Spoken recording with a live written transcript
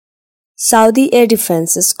Saudi air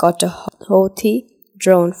defenses caught a Houthi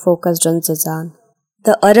drone focused on Jazan.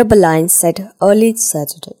 The Arab Alliance said early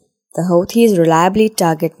Saturday the Houthis reliably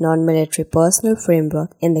target non-military personnel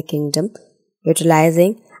framework in the kingdom,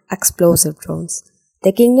 utilizing explosive drones.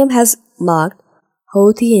 The kingdom has marked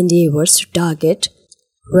Houthi endeavors to target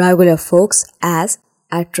regular folks as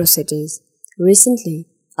atrocities. Recently,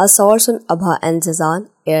 assaults on Abha and Jazan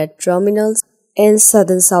air terminals in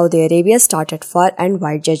southern Saudi Arabia started far and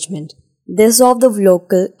wide judgment. They saw the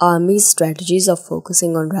local army's strategies of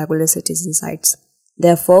focusing on regular citizen sites.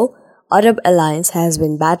 Therefore, Arab Alliance has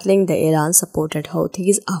been battling the Iran-supported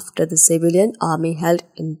Houthis after the civilian army held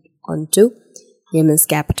onto Yemen's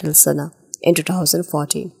capital Sana'a in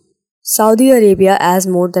 2014. Saudi Arabia, as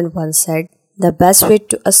more than once said, the best way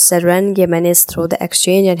to surround Yemen is through the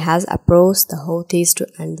exchange and has approached the Houthis to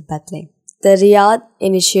end the battling. The Riyadh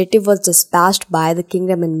initiative was dispatched by the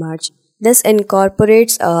kingdom in March. This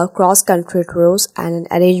incorporates a cross-country cruise and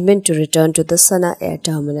an arrangement to return to the Sana'a air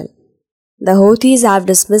terminal. The Houthis have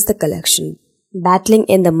dismissed the collection. Battling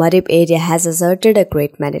in the Marib area has asserted a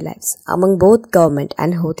great many lives among both government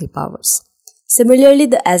and Houthi powers. Similarly,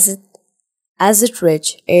 the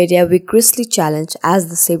Azit-rich area vigorously challenged as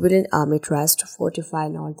the civilian army tries to fortify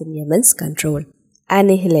northern Yemen's control.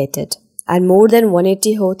 Annihilated, and more than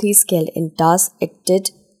 180 Houthis killed in tasks it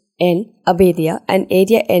did in Abadia, an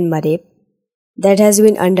area in Marib that has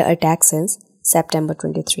been under attack since September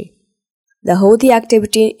 23. The Houthi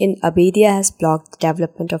activity in Abadia has blocked the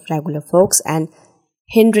development of regular folks and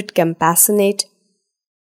hindered compassionate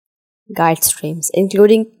guide streams,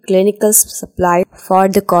 including clinical supply for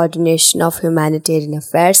the coordination of humanitarian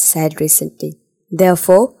affairs, said recently.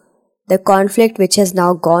 Therefore, the conflict, which has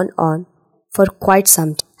now gone on for quite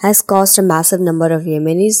some time, has cost a massive number of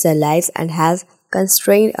Yemenis their lives and has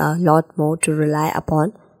constrained a lot more to rely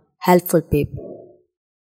upon helpful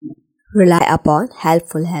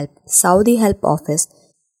help. Saudi Help Office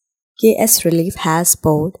KS Relief has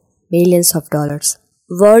poured millions of dollars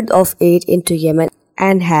worth of aid into Yemen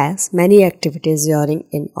and has many activities zeroing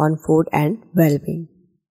in on food and well-being.